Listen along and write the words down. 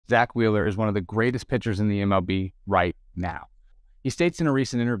Zack Wheeler is one of the greatest pitchers in the MLB right now. He states in a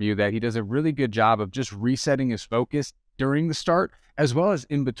recent interview that he does a really good job of just resetting his focus during the start as well as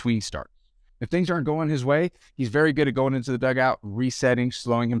in between starts. If things aren't going his way, he's very good at going into the dugout, resetting,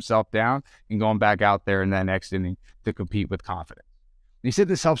 slowing himself down, and going back out there in that next inning to compete with confidence. And he said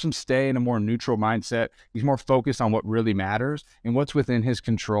this helps him stay in a more neutral mindset. He's more focused on what really matters and what's within his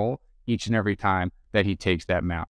control each and every time that he takes that mound.